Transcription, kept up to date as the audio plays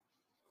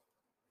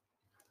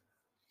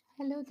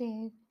Hello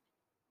there.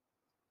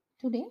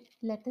 Today,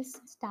 let us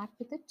start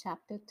with the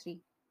chapter 3,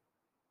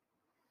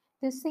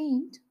 The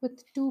Saint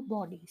with Two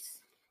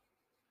Bodies.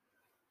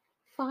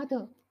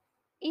 Father,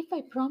 if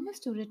I promise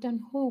to return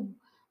home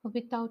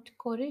without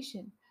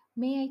coercion,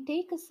 may I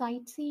take a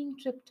sightseeing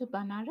trip to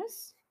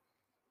Banaras?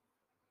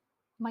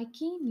 My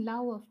keen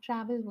love of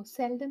travel was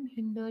seldom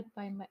hindered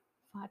by my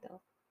father.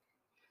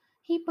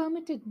 He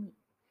permitted me,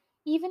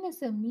 even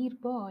as a mere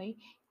boy,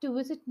 to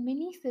visit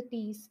many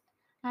cities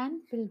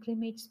and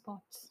pilgrimage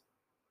spots.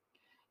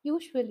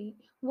 Usually,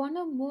 one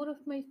or more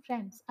of my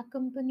friends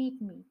accompanied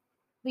me.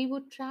 We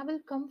would travel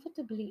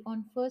comfortably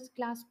on first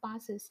class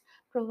passes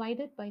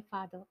provided by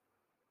father.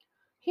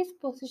 His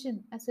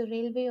position as a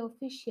railway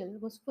official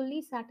was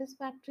fully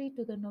satisfactory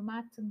to the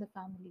nomads in the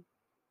family.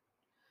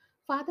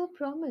 Father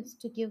promised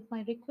to give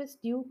my request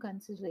due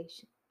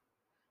consideration.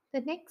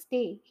 The next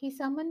day, he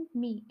summoned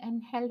me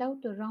and held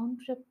out a round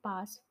trip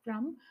pass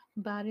from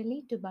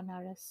Bareilly to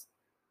Banaras,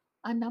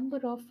 a number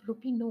of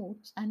rupee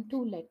notes, and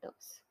two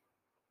letters.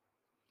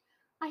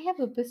 I have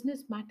a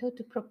business matter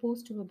to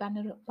propose to a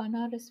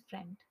Banaras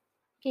friend,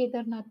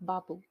 Kedarnath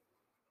Babu.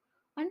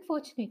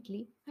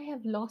 Unfortunately, I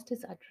have lost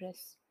his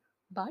address,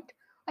 but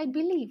I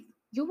believe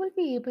you will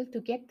be able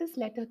to get this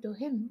letter to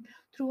him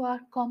through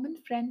our common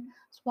friend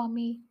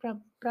Swami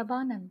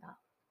Prabhananda.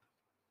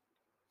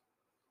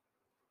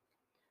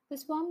 The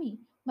Swami,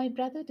 my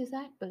brother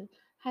disciple,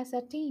 has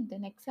attained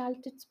an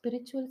exalted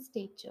spiritual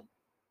stature.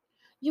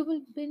 You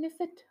will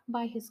benefit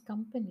by his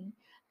company.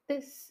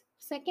 This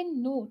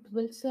second note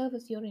will serve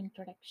as your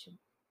introduction.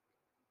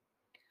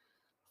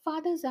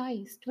 Father's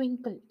eyes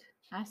twinkled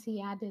as he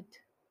added,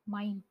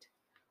 Mind,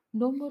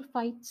 no more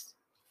flights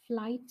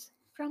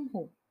from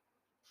home.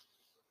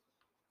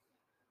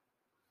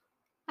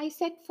 I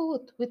set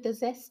forth with the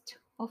zest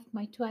of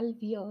my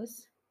 12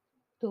 years,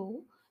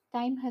 though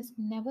time has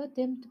never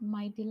dimmed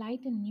my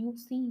delight in new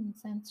scenes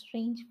and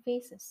strange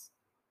faces.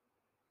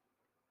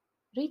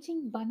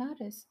 Reaching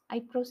Banaras,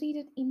 I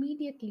proceeded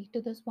immediately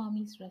to the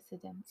Swami's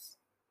residence.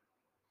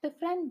 The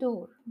front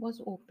door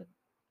was open.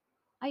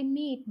 I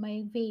made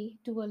my way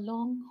to a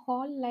long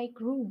hall like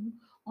room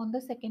on the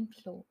second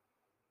floor.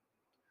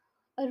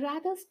 A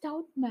rather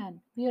stout man,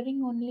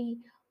 wearing only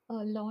a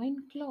loin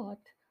cloth,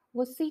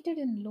 was seated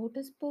in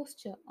lotus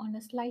posture on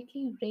a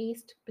slightly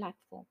raised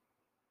platform.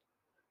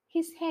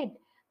 His head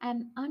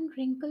and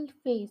unwrinkled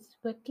face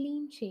were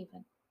clean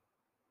shaven.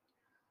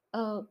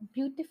 A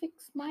beatific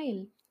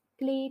smile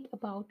played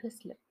about his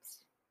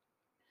lips.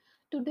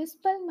 To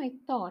dispel my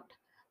thought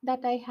that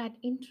I had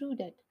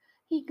intruded,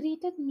 he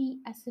greeted me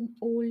as an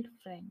old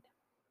friend.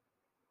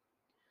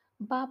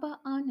 Baba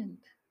Anand,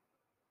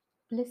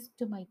 bliss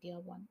to my dear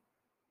one.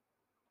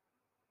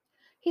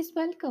 His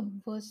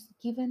welcome was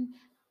given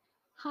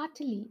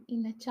heartily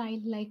in a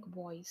childlike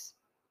voice.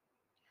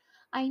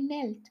 I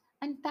knelt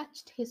and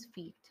touched his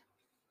feet.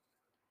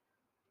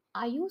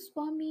 Are you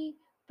Swami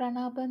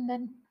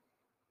Pranabandhan?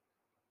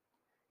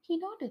 He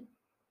nodded.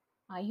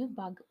 Are you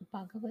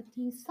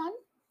Bhagavati's son?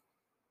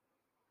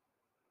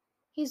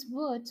 His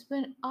words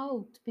were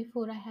out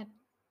before I had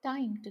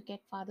time to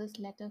get father's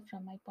letter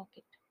from my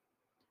pocket.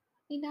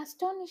 In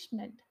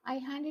astonishment, I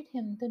handed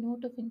him the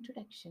note of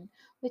introduction,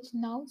 which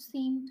now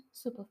seemed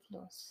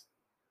superfluous.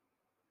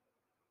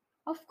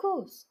 Of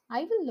course,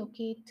 I will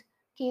locate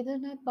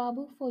Kedarnath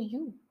Babu for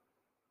you.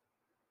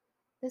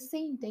 The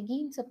saint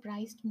again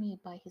surprised me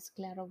by his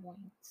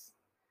clairvoyance.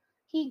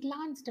 He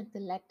glanced at the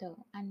letter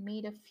and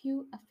made a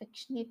few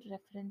affectionate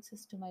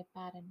references to my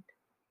parent.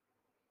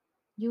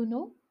 You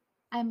know,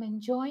 I am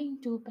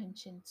enjoying two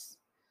pensions.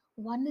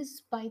 One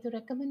is by the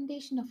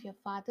recommendation of your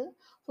father,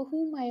 for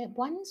whom I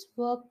once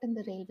worked in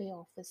the railway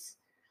office.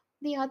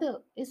 The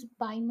other is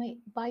by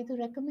the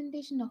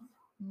recommendation of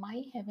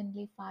my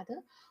heavenly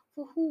Father,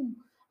 for whom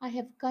I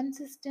have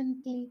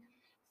consistently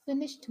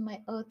finished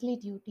my earthly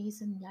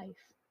duties in life.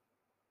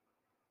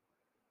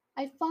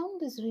 I found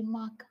this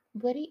remark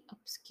very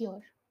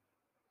obscure.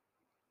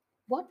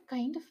 What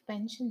kind of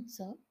pension,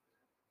 sir,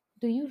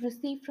 do you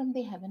receive from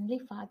the Heavenly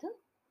Father?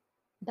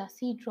 Does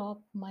he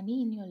drop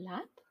money in your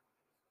lap?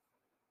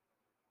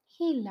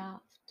 He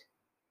laughed.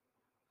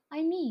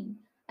 I mean,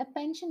 a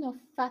pension of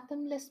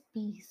fathomless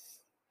peace,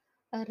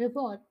 a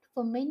reward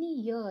for many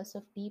years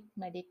of deep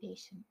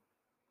meditation.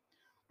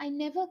 I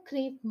never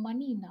crave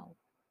money now.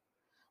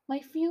 My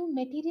few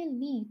material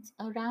needs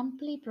are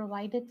amply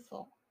provided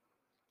for.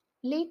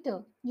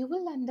 Later, you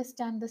will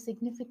understand the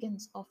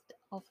significance of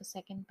a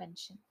second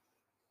pension.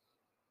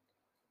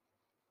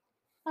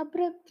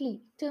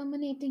 Abruptly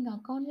terminating our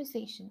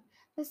conversation,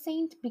 the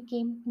saint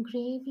became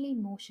gravely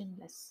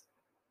motionless.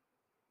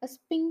 A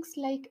sphinx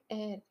like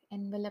air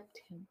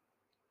enveloped him.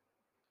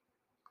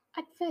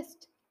 At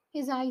first,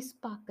 his eyes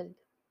sparkled,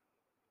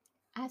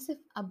 as if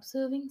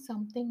observing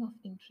something of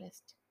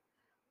interest,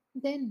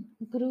 then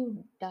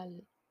grew dull.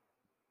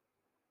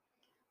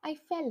 I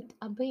felt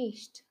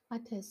abashed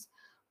at his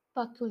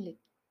pucculity.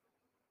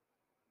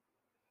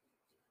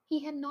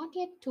 He had not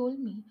yet told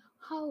me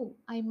how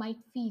I might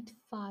meet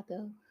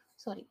father's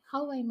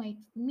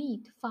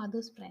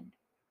friend.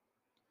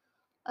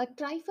 A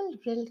trifle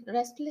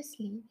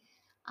restlessly,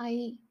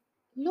 I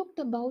looked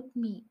about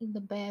me in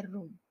the bare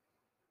room,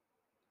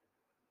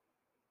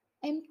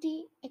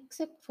 empty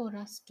except for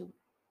us two.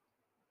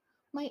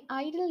 My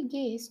idle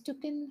gaze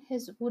took in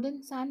his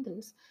wooden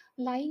sandals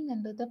lying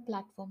under the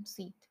platform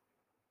seat.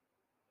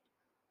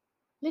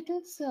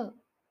 Little sir,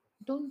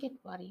 don't get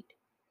worried.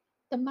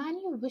 The man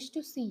you wish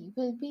to see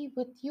will be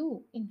with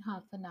you in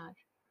half an hour.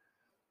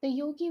 The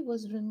yogi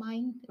was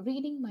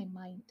reading my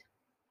mind,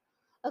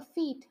 a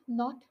feat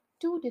not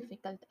too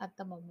difficult at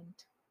the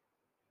moment.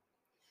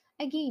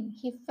 Again,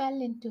 he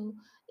fell into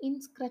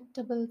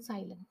inscrutable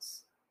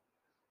silence.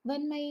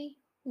 When my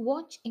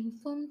watch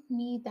informed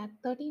me that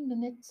 30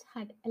 minutes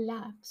had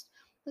elapsed,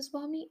 the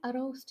Swami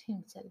aroused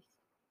himself.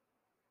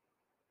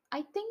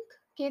 I think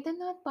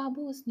Kedarnath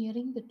Babu is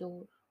nearing the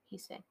door, he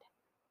said.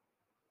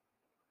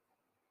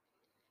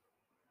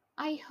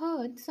 I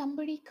heard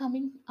somebody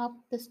coming up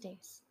the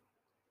stairs.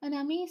 An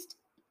amazed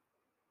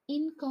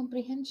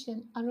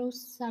incomprehension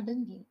arose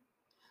suddenly.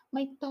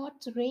 My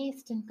thoughts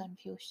raced in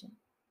confusion.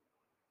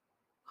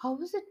 How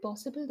is it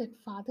possible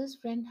that father's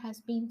friend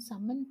has been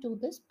summoned to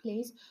this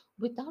place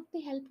without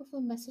the help of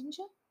a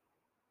messenger?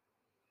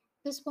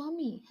 The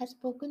Swami has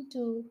spoken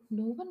to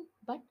no one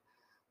but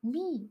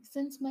me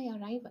since my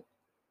arrival.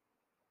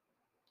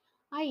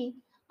 I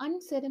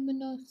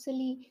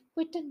unceremoniously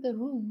quitted the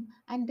room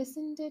and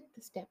descended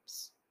the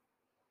steps.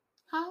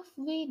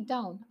 Halfway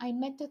down, I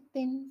met a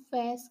thin,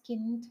 fair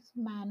skinned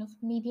man of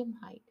medium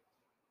height.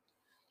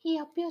 He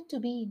appeared to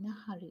be in a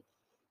hurry.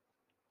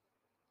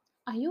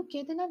 Are you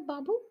Kedarnath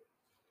Babu?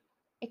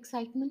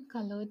 Excitement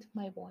colored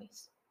my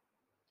voice.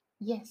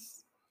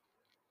 Yes.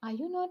 Are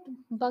you not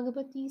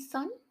Bhagavati's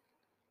son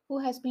who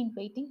has been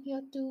waiting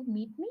here to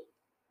meet me?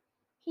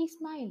 He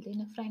smiled in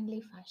a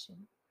friendly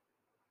fashion.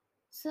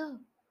 Sir,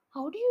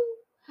 how do you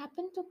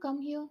happen to come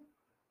here?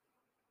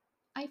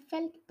 I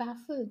felt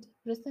baffled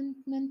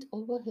resentment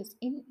over his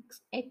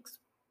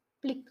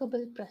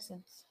inexplicable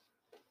presence.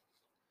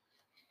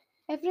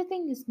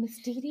 Everything is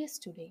mysterious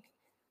today.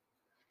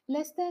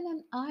 Less than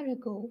an hour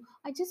ago,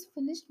 I just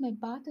finished my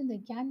bath in the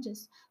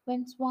Ganges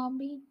when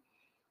Swami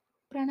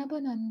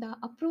Pranabananda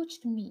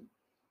approached me.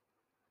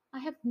 I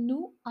have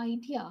no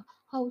idea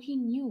how he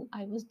knew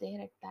I was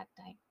there at that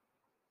time.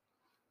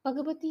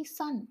 Bhagavati's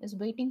son is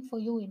waiting for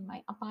you in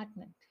my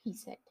apartment, he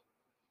said.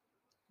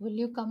 Will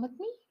you come with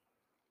me?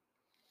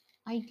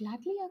 I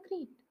gladly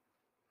agreed.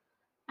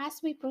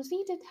 As we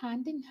proceeded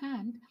hand in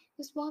hand,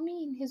 the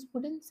Swami in his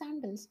wooden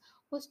sandals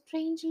was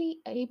strangely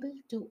able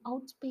to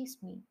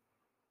outspace me,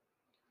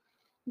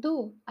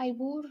 though I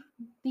wore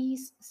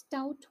these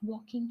stout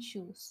walking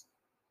shoes.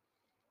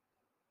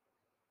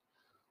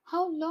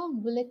 How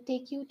long will it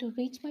take you to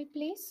reach my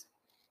place?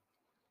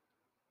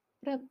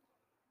 Pra-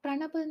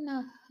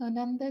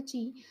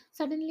 Pranabanandaji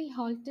suddenly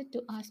halted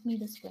to ask me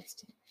this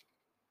question.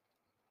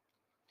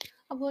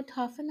 About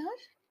half an hour?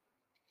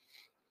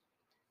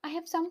 I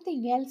have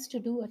something else to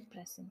do at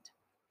present.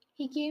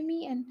 He gave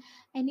me an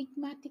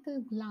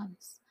enigmatical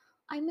glance.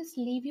 I must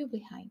leave you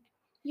behind.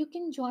 You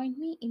can join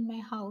me in my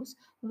house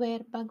where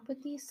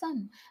Bhagavati is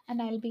son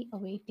and I'll be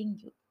awaiting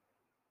you.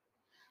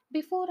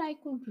 Before I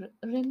could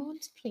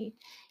remonstrate,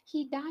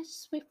 he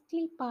dashed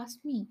swiftly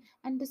past me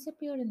and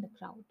disappeared in the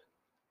crowd.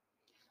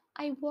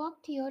 I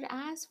walked here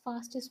as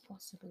fast as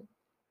possible.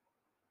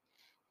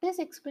 This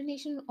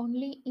explanation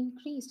only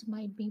increased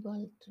my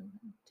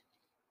bewilderment.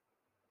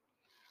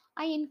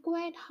 I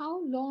inquired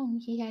how long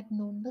he had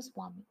known the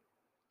Swami.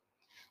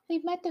 We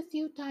met a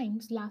few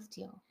times last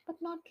year,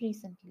 but not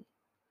recently.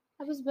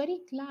 I was very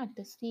glad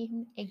to see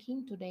him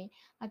again today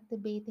at the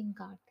bathing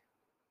ghat.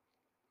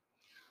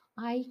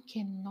 I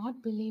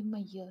cannot believe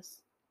my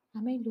ears.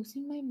 Am I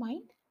losing my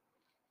mind?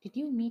 Did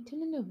you meet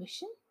him in a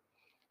vision?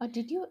 Or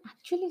did you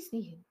actually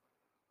see him?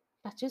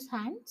 Touch his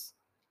hands?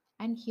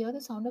 And hear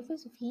the sound of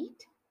his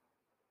feet?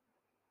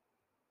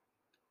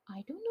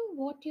 I don't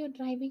know what you're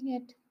driving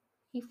at.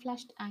 He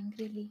flushed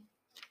angrily.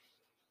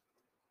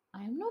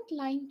 I am not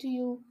lying to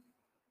you.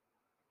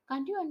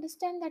 Can't you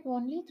understand that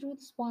only through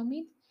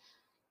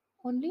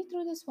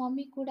the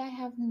Swami could I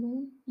have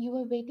known you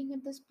were waiting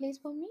at this place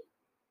for me?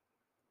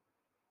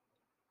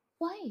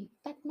 Why,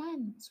 that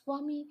man,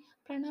 Swami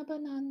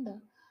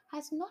Pranabananda,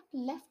 has not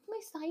left my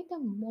sight a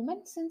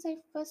moment since I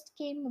first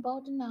came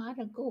about an hour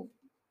ago.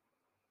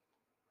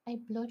 I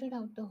blurted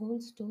out the whole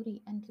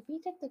story and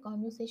repeated the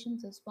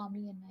conversations the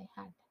Swami and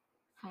I had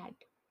had.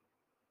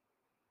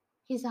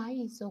 His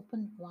eyes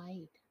opened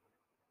wide.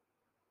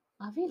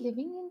 Are we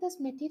living in this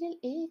material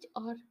age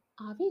or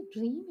are we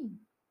dreaming?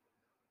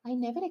 I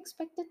never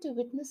expected to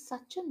witness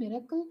such a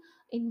miracle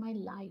in my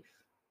life.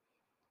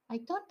 I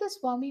thought the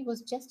Swami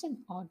was just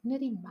an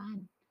ordinary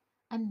man,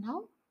 and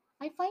now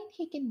I find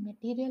he can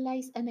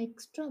materialize an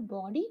extra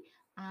body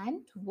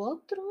and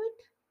work through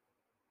it.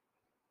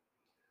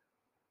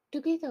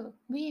 Together,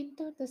 we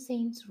entered the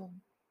saint's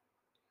room.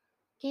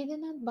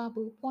 Kedarnath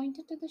Babu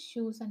pointed to the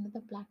shoes under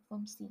the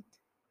platform seat.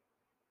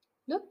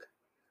 Look,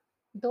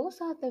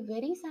 those are the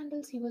very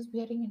sandals he was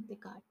wearing at the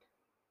cart,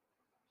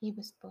 he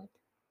whispered.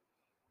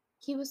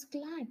 He was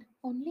clad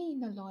only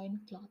in a loin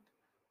cloth,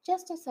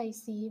 just as I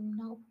see him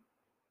now.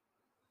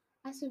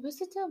 As a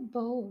visitor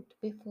bowed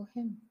before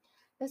him,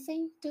 the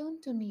saint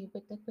turned to me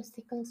with a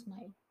quizzical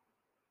smile.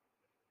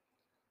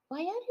 Why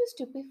are you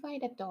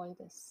stupefied at all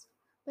this?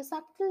 The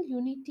subtle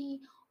unity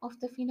of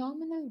the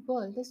phenomenal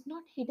world is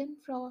not hidden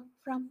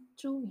from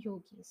true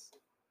yogis.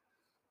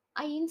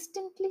 I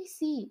instantly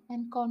see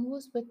and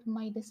converse with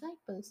my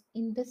disciples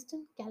in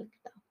distant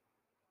Calcutta.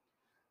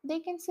 They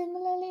can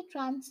similarly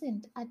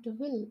transcend at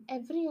will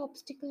every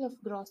obstacle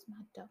of gross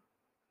matter.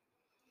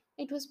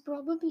 It was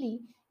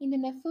probably in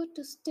an effort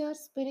to stir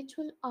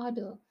spiritual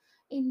ardor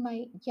in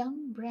my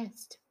young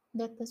breast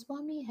that the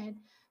Swami had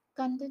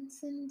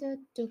condescended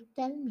to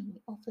tell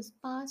me of his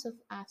powers of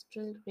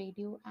astral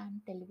radio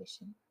and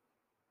television.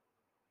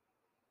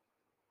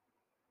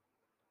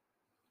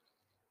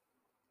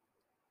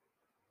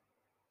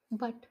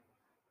 But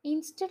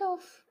instead of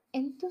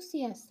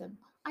enthusiasm,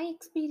 I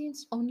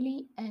experienced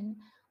only an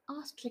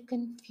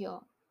awe-stricken fear.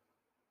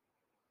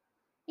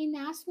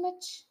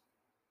 Inasmuch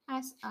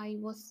as I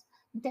was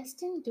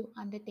destined to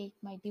undertake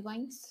my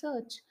divine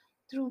search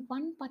through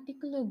one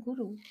particular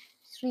Guru,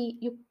 Sri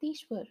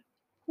Yukteswar,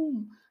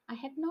 whom I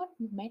had not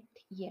met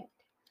yet,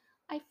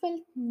 I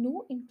felt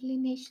no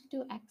inclination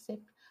to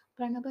accept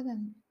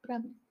Pranabananda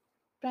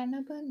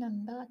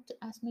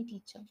as my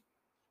teacher.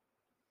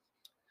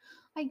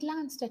 I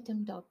glanced at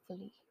him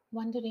doubtfully,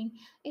 wondering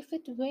if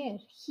it were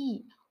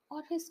he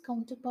or his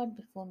counterpart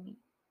before me.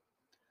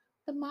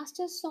 The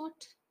master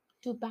sought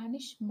to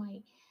banish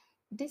my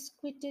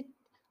disquiet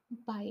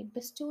by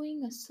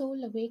bestowing a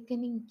soul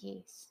awakening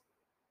gaze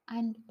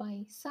and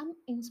by some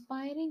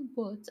inspiring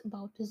words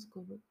about his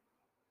guru.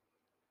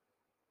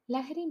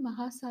 Lahiri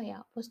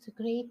Mahasaya was the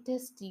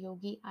greatest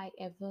yogi I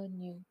ever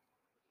knew.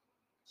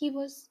 He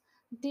was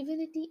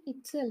divinity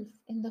itself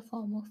in the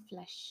form of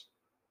flesh.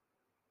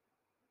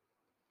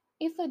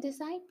 If a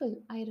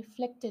disciple, I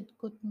reflected,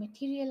 could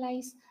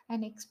materialize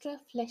an extra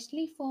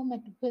fleshly form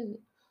at will,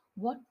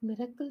 what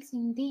miracles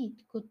indeed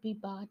could be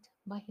barred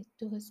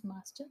to his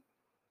master?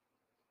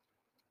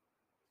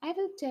 I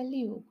will tell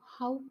you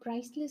how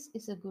priceless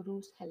is a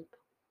guru's help.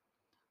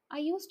 I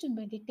used to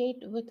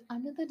meditate with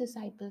another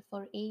disciple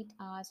for 8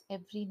 hours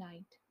every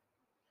night.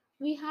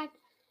 We had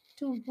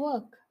to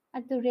work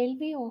at the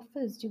railway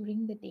office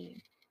during the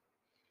day.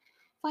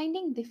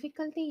 Finding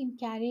difficulty in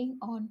carrying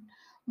on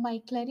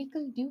my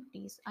clerical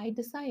duties, I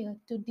desired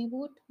to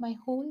devote my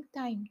whole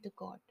time to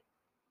God.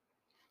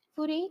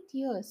 For 8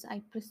 years,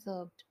 I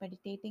preserved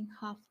meditating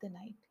half the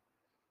night,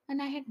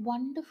 and I had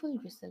wonderful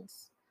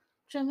results.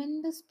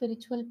 Tremendous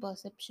spiritual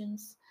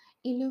perceptions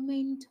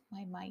illumined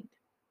my mind.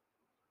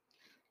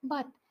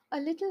 But a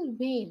little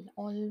veil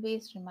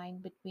always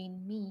remained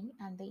between me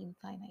and the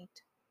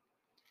infinite.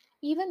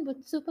 Even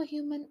with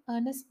superhuman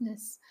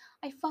earnestness,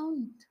 I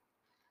found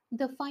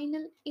the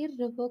final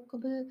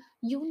irrevocable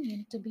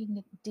union to be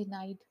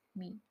denied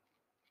me.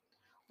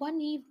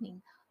 One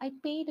evening, I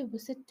paid a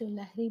visit to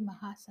Lahiri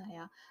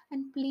Mahasaya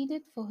and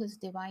pleaded for his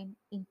divine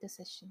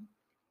intercession.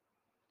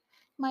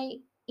 My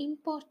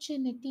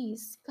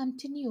importunities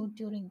continued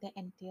during the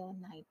entire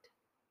night.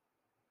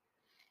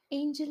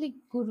 Angelic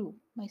Guru,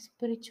 my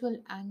spiritual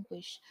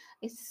anguish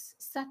is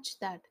such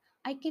that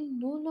I can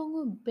no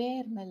longer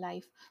bear my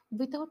life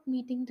without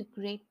meeting the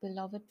great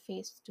beloved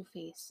face to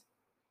face.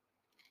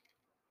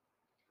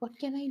 What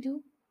can I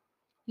do?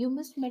 You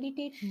must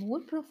meditate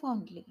more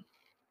profoundly.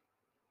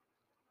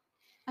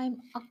 I am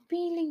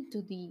appealing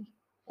to thee,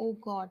 O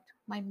God,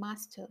 my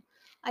master.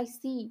 I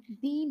see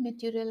thee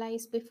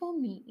materialize before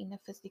me in a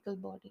physical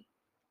body.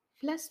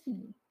 Bless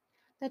me,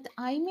 that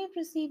I may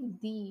perceive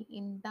thee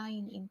in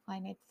thine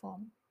infinite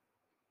form.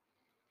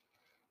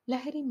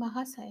 Lahiri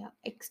Mahasaya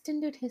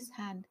extended his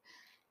hand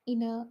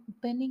in a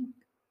benign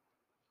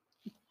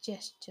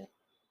gesture.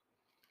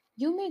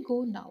 You may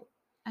go now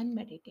and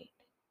meditate.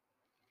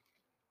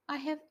 I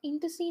have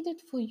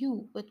interceded for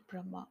you with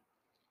Brahma.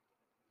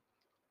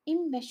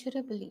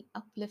 Immeasurably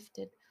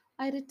uplifted,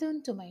 I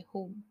returned to my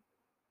home.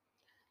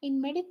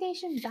 In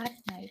meditation that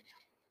night,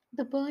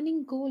 the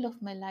burning goal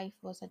of my life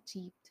was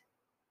achieved.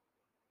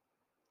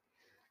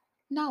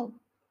 Now,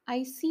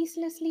 I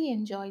ceaselessly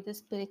enjoy the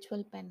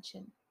spiritual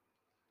pension.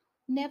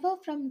 Never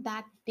from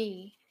that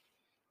day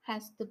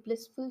has the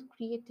blissful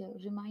Creator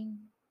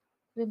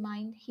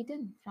remained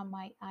hidden from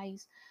my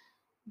eyes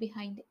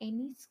behind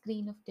any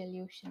screen of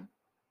delusion.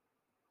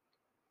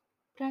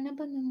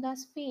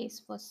 Pranabananda's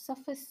face was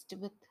suffused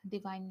with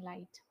divine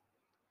light.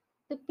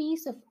 The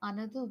peace of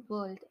another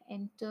world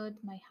entered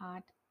my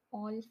heart.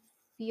 All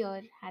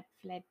fear had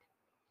fled.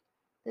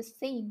 The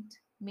saint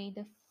made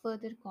a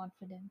further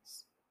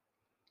confidence.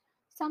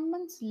 Some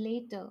months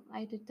later,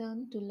 I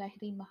returned to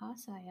Lahiri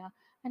Mahasaya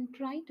and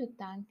tried to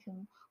thank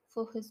him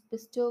for his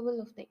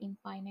bestowal of the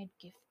infinite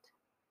gift.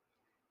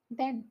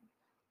 Then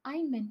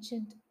I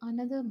mentioned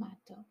another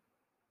matter.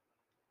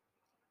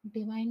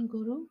 Divine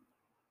Guru,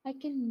 I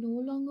can no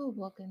longer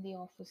work in the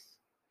office.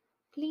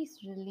 Please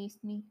release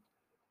me.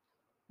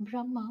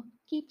 Brahma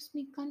keeps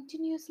me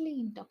continuously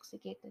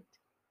intoxicated.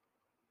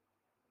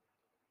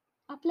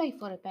 apply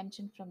for a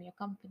pension from your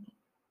company.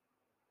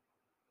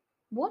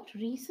 What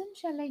reason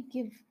shall I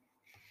give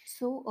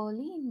so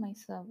early in my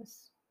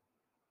service?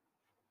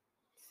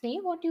 Say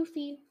what you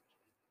feel.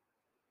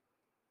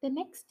 The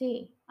next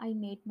day, I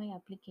made my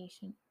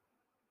application.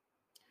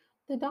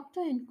 The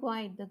doctor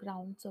inquired the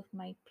grounds of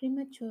my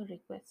premature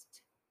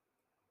request.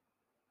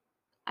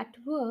 At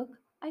work,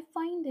 I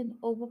find an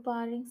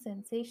overpowering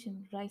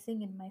sensation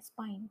rising in my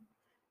spine.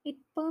 It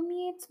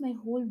permeates my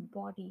whole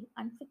body,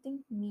 unfitting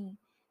me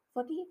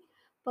for the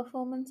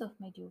performance of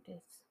my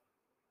duties.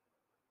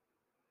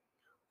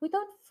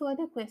 Without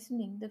further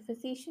questioning, the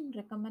physician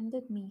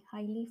recommended me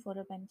highly for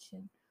a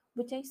pension,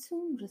 which I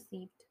soon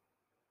received.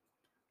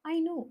 I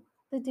know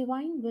the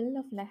divine will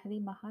of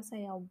Lahari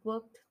Mahasaya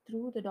worked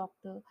through the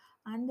doctor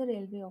and the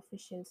railway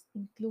officials,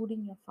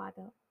 including your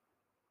father.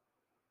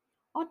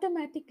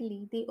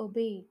 Automatically, they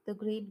obeyed the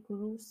great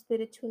Guru's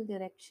spiritual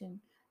direction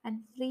and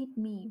freed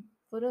me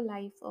for a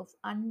life of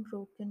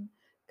unbroken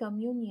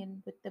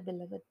communion with the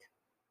Beloved.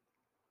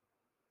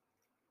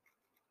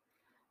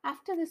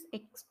 After this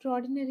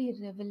extraordinary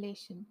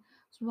revelation,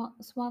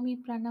 Swami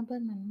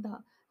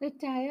Pranabananda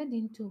retired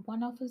into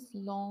one of his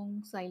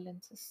long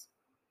silences.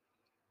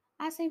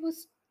 As I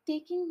was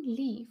taking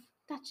leave,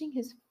 touching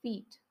his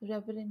feet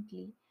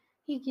reverently,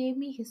 he gave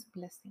me his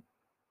blessing.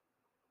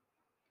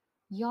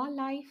 Your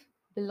life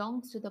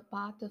belongs to the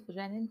path of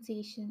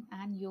renunciation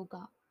and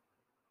yoga.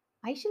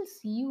 I shall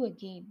see you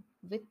again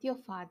with your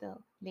father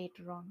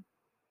later on.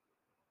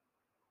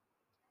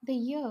 The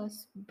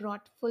years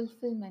brought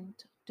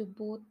fulfillment to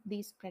both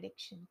these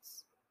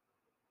predictions.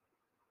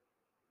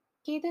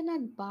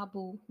 Kedarnath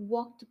Babu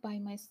walked by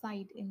my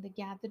side in the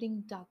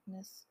gathering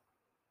darkness.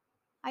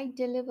 I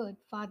delivered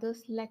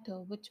father's letter,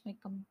 which my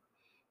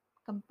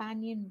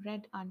companion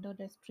read under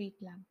the street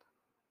lamp.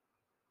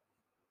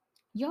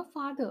 Your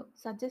father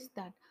suggests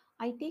that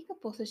I take a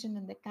position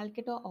in the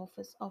Calcutta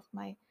office of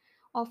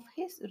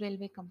his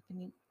railway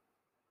company.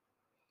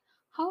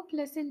 How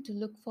pleasant to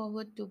look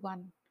forward to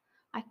one,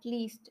 at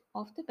least,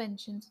 of the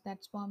pensions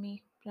that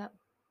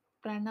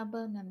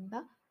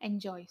Pranabananda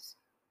enjoys.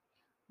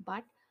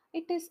 But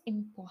it is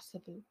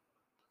impossible.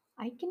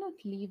 I cannot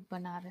leave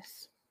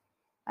Banaras.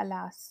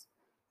 Alas,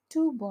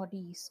 two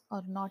bodies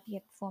are not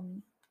yet for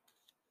me.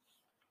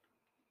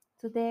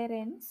 So there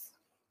ends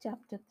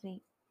chapter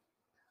 3.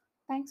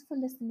 Thanks for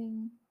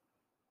listening.